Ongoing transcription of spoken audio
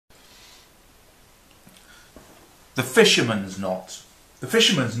the fisherman's knot. The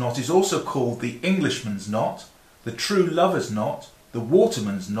fisherman's knot is also called the Englishman's knot, the true lover's knot, the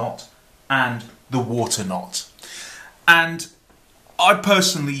waterman's knot, and the water knot. And I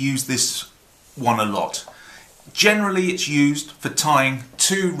personally use this one a lot. Generally it's used for tying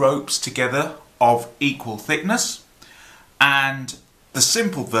two ropes together of equal thickness, and the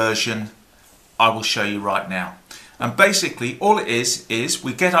simple version I will show you right now. And basically all it is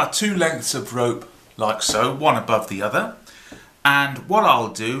we get our two lengths of rope like so, one above the other, and what I'll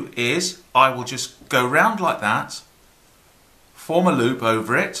do is I will just go round like that, form a loop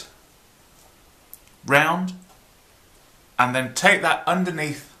over it, round, and then take that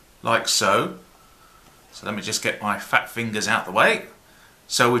underneath like so. So let me just get my fat fingers out the way.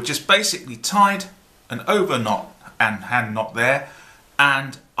 So we've just basically tied an over knot and hand knot there,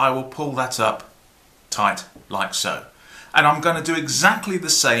 and I will pull that up tight like so. And I'm going to do exactly the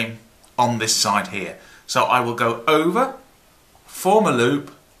same on this side here. So I will go over, form a loop,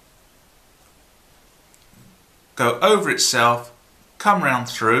 go over itself, come round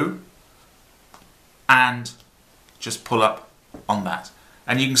through, and just pull up on that.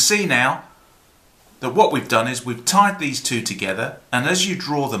 And you can see now that what we've done is we've tied these two together, and as you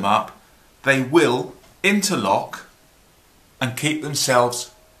draw them up they will interlock and keep themselves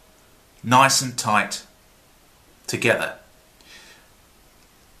nice and tight together.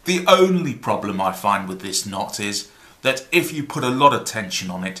 The only problem I find with this knot is that if you put a lot of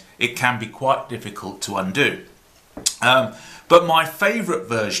tension on it, it can be quite difficult to undo. But my favourite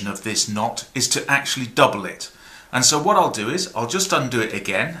version of this knot is to actually double it. And so what I'll do is I'll just undo it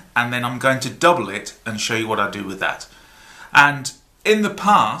again, and then I'm going to double it and show you what I do with that. And in the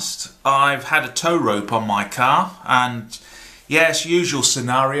past I've had a tow rope on my car, and yes, usual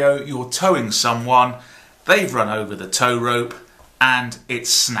scenario, you're towing someone, they've run over the tow rope and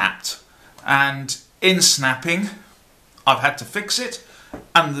it's snapped. And in snapping I've had to fix it,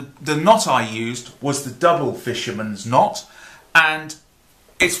 and the knot I used was the double fisherman's knot, and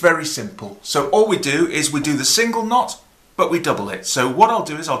it's very simple. So all we do is we do the single knot, but we double it. So what I'll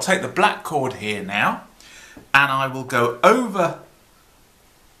do is I'll take the black cord here now, and I will go over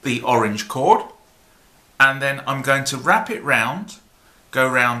the orange cord, and then I'm going to wrap it round, go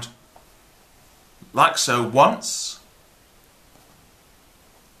round like so once,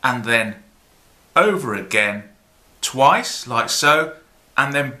 and then over again twice like so,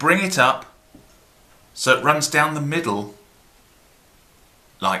 and then bring it up so it runs down the middle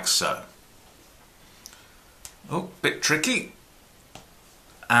like so. Oh, bit tricky.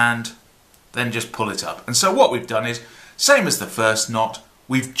 And then just pull it up. And so what we've done is, same as the first knot,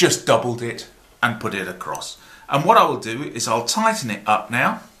 we've just doubled it and put it across. And what I will do is I'll tighten it up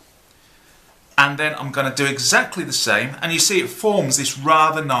now, and then I'm going to do exactly the same, and you see it forms this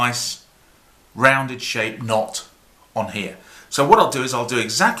rather nice rounded shaped knot on here. So what I'll do is I'll do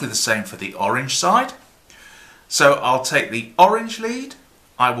exactly the same for the orange side. So I'll take the orange lead,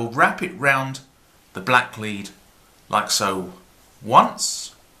 I will wrap it round the black lead like so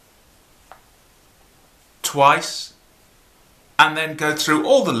once, twice, and then go through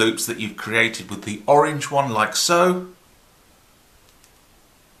all the loops that you've created with the orange one like so,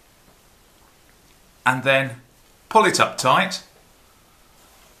 and then pull it up tight,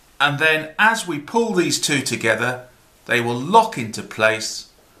 and then as we pull these two together they will lock into place,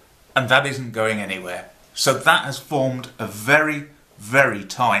 and that isn't going anywhere. So that has formed a very, very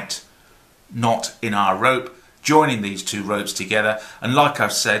tight knot in our rope, joining these two ropes together. And like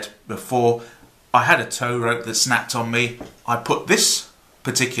I've said before, I had a tow rope that snapped on me. I put this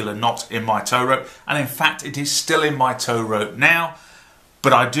particular knot in my tow rope, and in fact it is still in my tow rope now,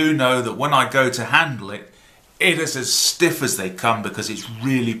 but I do know that when I go to handle it, it is as stiff as they come, because it's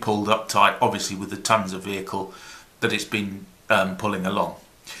really pulled up tight, obviously with the tons of vehicle that it's been pulling along.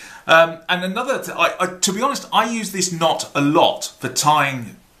 And another, to be honest, I use this knot a lot for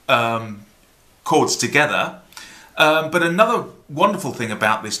tying cords together. But another wonderful thing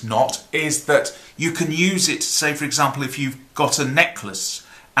about this knot is that you can use it, say for example, if you've got a necklace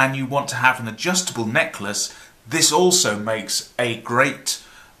and you want to have an adjustable necklace, this also makes a great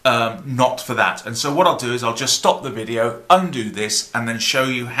knot for that. And so what I'll do is I'll just stop the video, undo this, and then show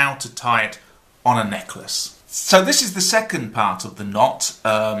you how to tie it on a necklace. So this is the second part of the knot,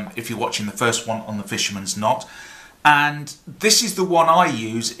 if you're watching the first one on the fisherman's knot. And this is the one I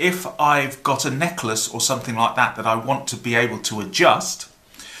use if I've got a necklace or something like that that I want to be able to adjust.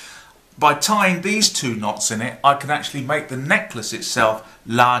 By tying these two knots in it, I can actually make the necklace itself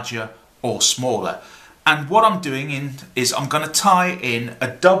larger or smaller. And what I'm doing is I'm going to tie in a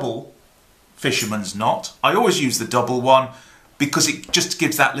double fisherman's knot. I always use the double one, because it just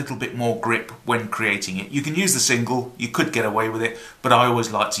gives that little bit more grip when creating it. You can use the single, you could get away with it, but I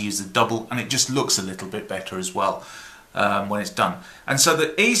always like to use the double, and it just looks a little bit better as well when it's done. And so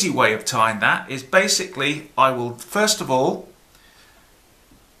the easy way of tying that is basically I will first of all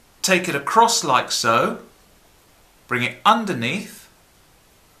take it across like so, bring it underneath,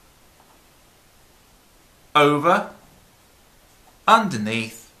 over,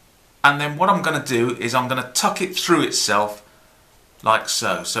 underneath, and then what I'm going to do is I'm going to tuck it through itself like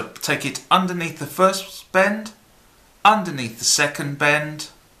so. So take it underneath the first bend, underneath the second bend,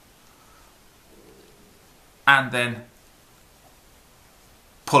 and then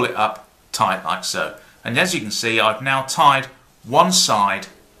pull it up tight like so. And as you can see, I've now tied one side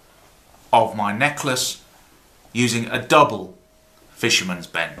of my necklace using a double fisherman's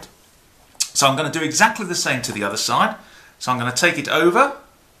bend. So I'm going to do exactly the same to the other side. So I'm going to take it over,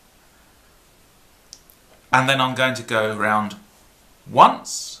 and then I'm going to go around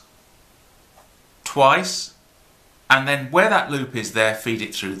once, twice, and then where that loop is there, feed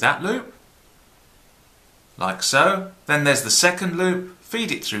it through that loop, like so. Then there's the second loop,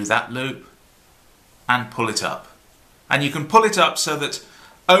 feed it through that loop, and pull it up. And you can pull it up so that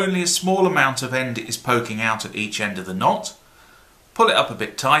only a small amount of end is poking out at each end of the knot. Pull it up a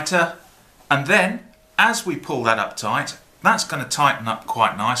bit tighter, and then as we pull that up tight, that's going to tighten up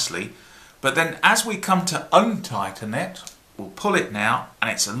quite nicely. But then as we come to untighten it, we'll pull it now,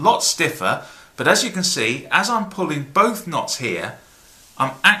 and it's a lot stiffer, but as you can see, as I'm pulling both knots here,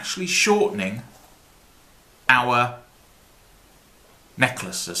 I'm actually shortening our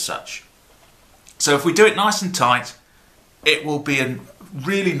necklace as such. So if we do it nice and tight, it will be a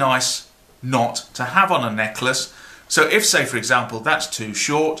really nice knot to have on a necklace. So if, say for example, that's too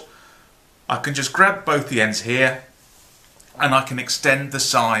short, I can just grab both the ends here and I can extend the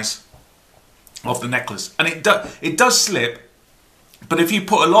size of the necklace. And it does slip, but if you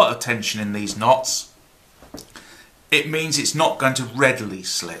put a lot of tension in these knots, it means it's not going to readily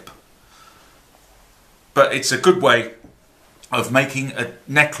slip. But it's a good way of making a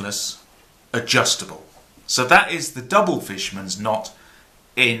necklace adjustable. So that is the double fisherman's knot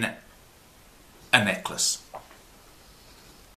in a necklace.